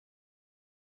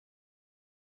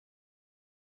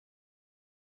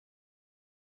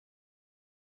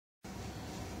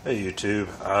Hey YouTube,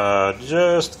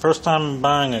 just first time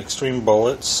buying XTreme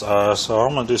Bullets, so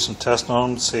I'm going to do some testing on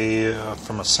them to see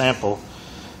from a sample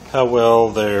how well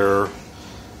their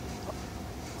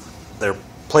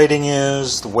plating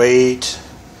is, the weight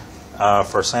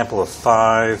for a sample of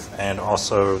 5, and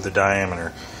also the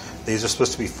diameter. These are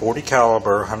supposed to be 40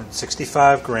 caliber,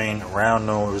 165 grain, round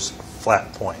nose,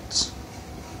 flat points.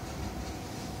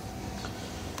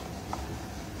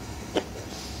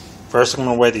 First, I'm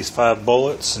going to weigh these 5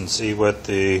 bullets and see what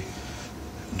the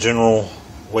general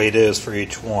weight is for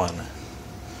each one.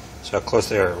 So how close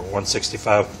they are.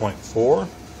 165.4.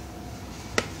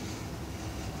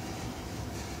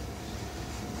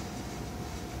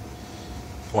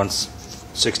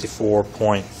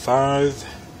 164.5.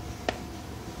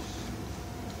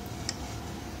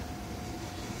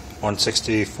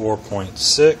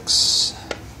 164.6.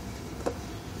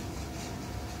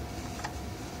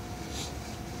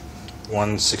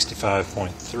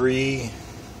 165.3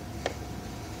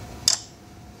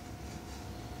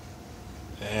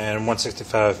 and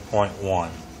 165.1.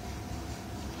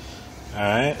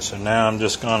 Alright, so now I'm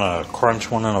just going to crunch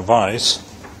one in a vise,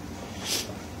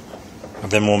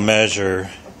 and then we'll measure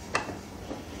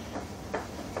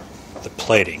the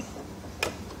plating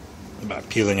by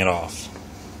peeling it off.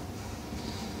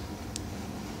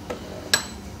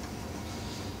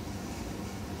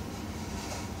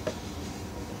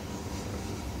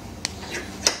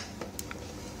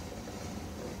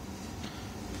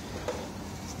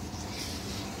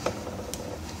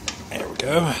 There we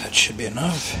go, that should be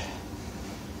enough.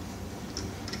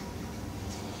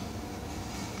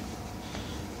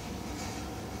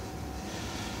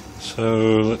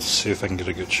 So let's see if I can get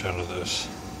a good shot of this.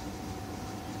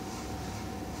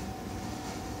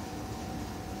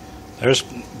 There's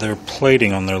their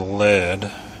plating on their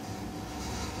lead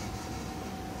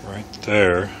right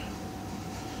there.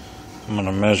 I'm going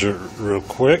to measure it real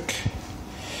quick.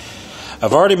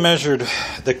 I've already measured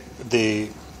the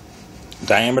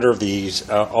diameter of these.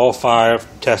 All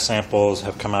 5 test samples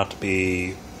have come out to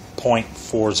be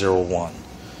 0.401.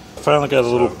 Finally got a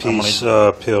little piece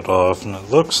peeled off, and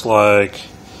it looks like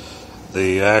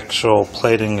the actual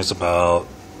plating is about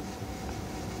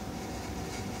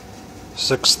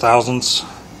 0.06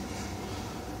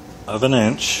 of an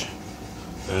inch,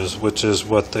 which is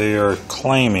what they are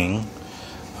claiming.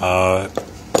 I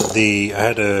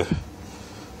had to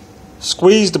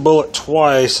squeeze the bullet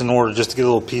twice in order just to get a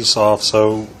little piece off.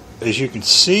 So as you can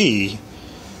see,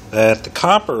 that the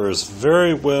copper is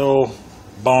very well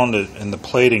bonded in the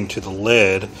plating to the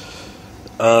lead.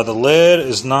 The lead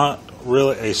is not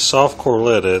really a soft core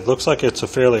lead. It looks like it's a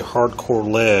fairly hardcore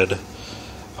lead.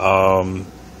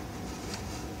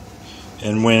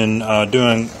 And when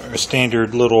doing a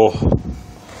standard little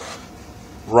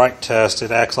write test, it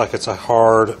acts like it's a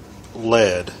hard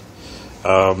lead.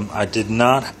 I do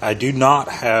not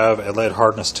have a lead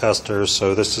hardness tester,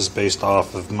 so this is based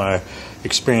off of my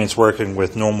experience working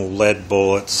with normal lead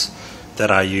bullets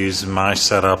that I use in my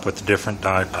setup with the different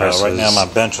die presses. Right now my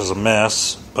bench is a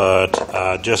mess, but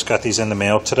I just got these in the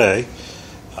mail today.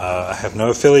 I have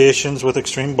no affiliations with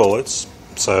XTreme Bullets,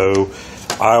 so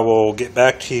I will get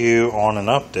back to you on an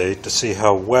update to see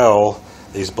how well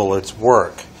these bullets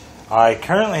work. I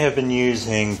currently have been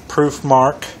using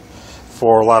Proofmark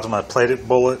for a lot of my plated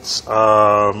bullets.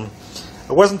 I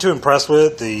wasn't too impressed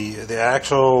with the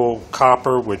actual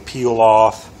copper would peel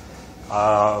off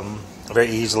very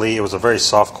easily. It was a very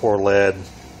soft core lead.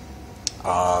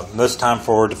 This time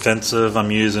for defensive, I'm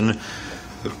using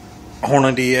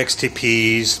Hornady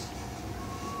XTPs.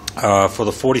 For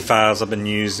the 45s, I've been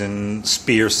using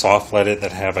Spear soft leaded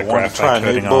that have a graphite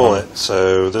coating on them.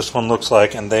 So this one looks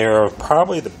like, and they are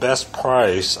probably the best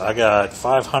price. I got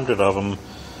 500 of them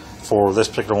for this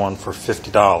particular one for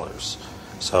 $50.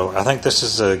 So I think this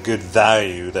is a good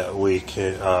value that we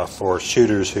could, for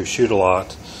shooters who shoot a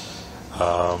lot.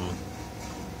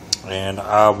 And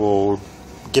I will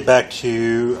get back to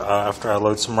you after I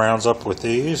load some rounds up with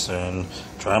these and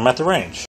try them at the range.